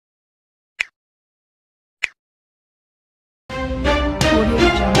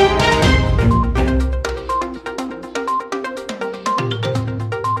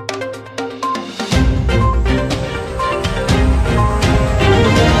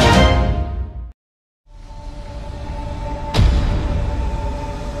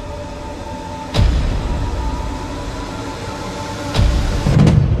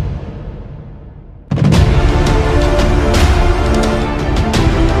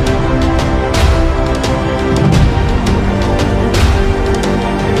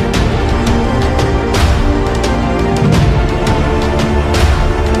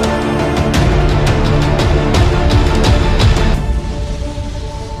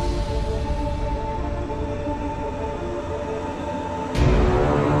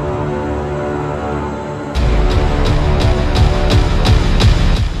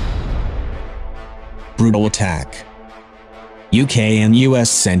brutal attack. UK and US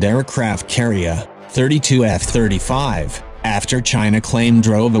send aircraft carrier 32 F-35 after China claimed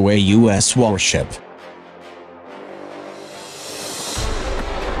drove away US warship.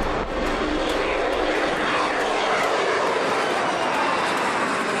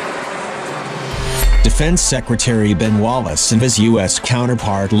 Defense Secretary Ben Wallace and his U.S.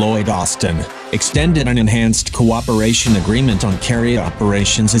 counterpart Lloyd Austin extended an enhanced cooperation agreement on carrier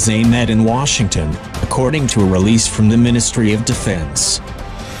operations as they met in Washington, according to a release from the Ministry of Defense.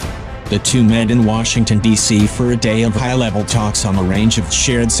 The two met in Washington, D.C. for a day of high-level talks on a range of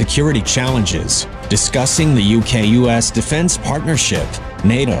shared security challenges, discussing the UK-US defense partnership,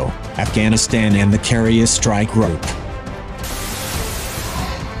 NATO, Afghanistan and the Carrier Strike Group.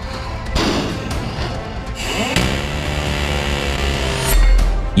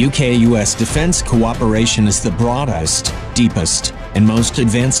 UK-US defense cooperation is the broadest, deepest, and most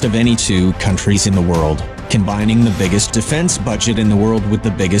advanced of any two countries in the world, combining the biggest defense budget in the world with the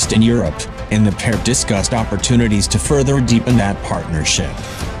biggest in Europe, and the pair discussed opportunities to further deepen that partnership.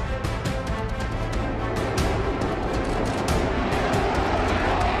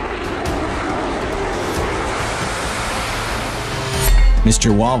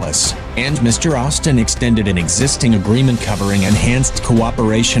 Mr. Wallace and Mr. Austin extended an existing agreement covering enhanced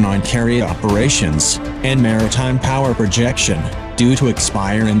cooperation on carrier operations and maritime power projection, due to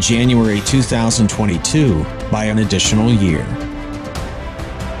expire in January 2022, by an additional year.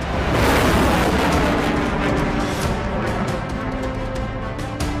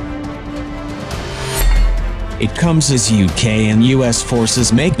 It comes as UK and US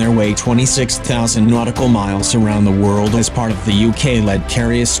forces make their way 26,000 nautical miles around the world as part of the UK-led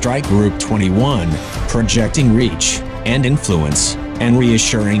Carrier Strike Group 21, projecting reach and influence, and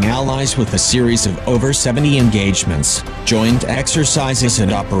reassuring allies with a series of over 70 engagements, joint exercises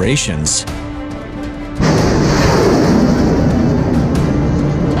and operations.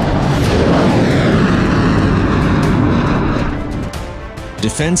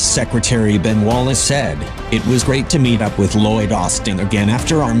 Defense Secretary Ben Wallace said, "It was great to meet up with Lloyd Austin again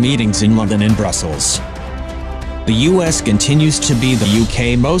after our meetings in London and Brussels. The US continues to be the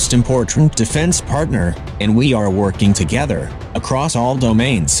UK most important defense partner, and we are working together, across all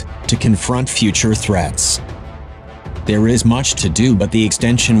domains, to confront future threats. There is much to do, but the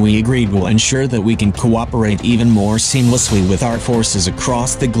extension we agreed will ensure that we can cooperate even more seamlessly with our forces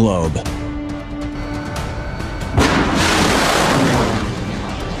across the globe."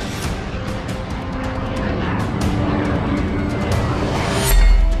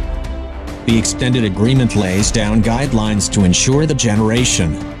 The extended agreement lays down guidelines to ensure the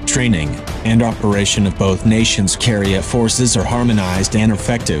generation, training, and operation of both nations' carrier forces are harmonized and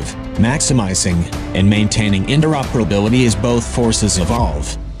effective, maximizing and maintaining interoperability as both forces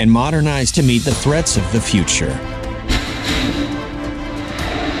evolve and modernize to meet the threats of the future.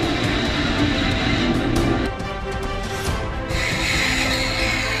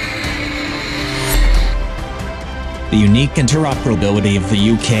 The unique interoperability of the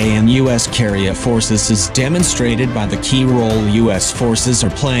UK and US carrier forces is demonstrated by the key role US forces are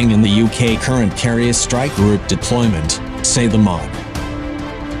playing in the UK current Carrier Strike Group deployment, say the mod.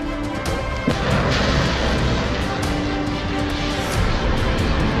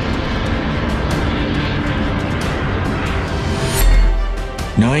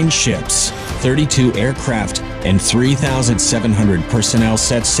 Nine ships, 32 aircraft, and 3,700 personnel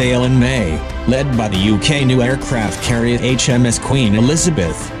set sail in May, led by the UK new aircraft carrier HMS Queen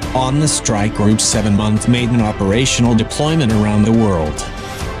Elizabeth, on the Strike Group's 7-month maiden operational deployment around the world.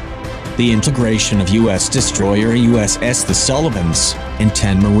 The integration of US destroyer USS The Sullivans and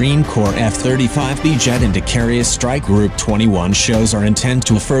 10 Marine Corps F-35B jet into Carrier Strike Group 21 shows our intent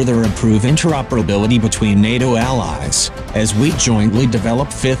to further improve interoperability between NATO allies, as we jointly develop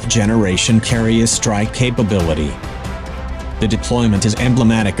 5th-generation carrier strike capability. The deployment is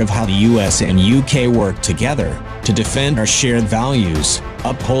emblematic of how the US and UK work together to defend our shared values,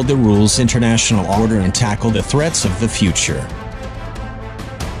 uphold the rules, international order, and tackle the threats of the future.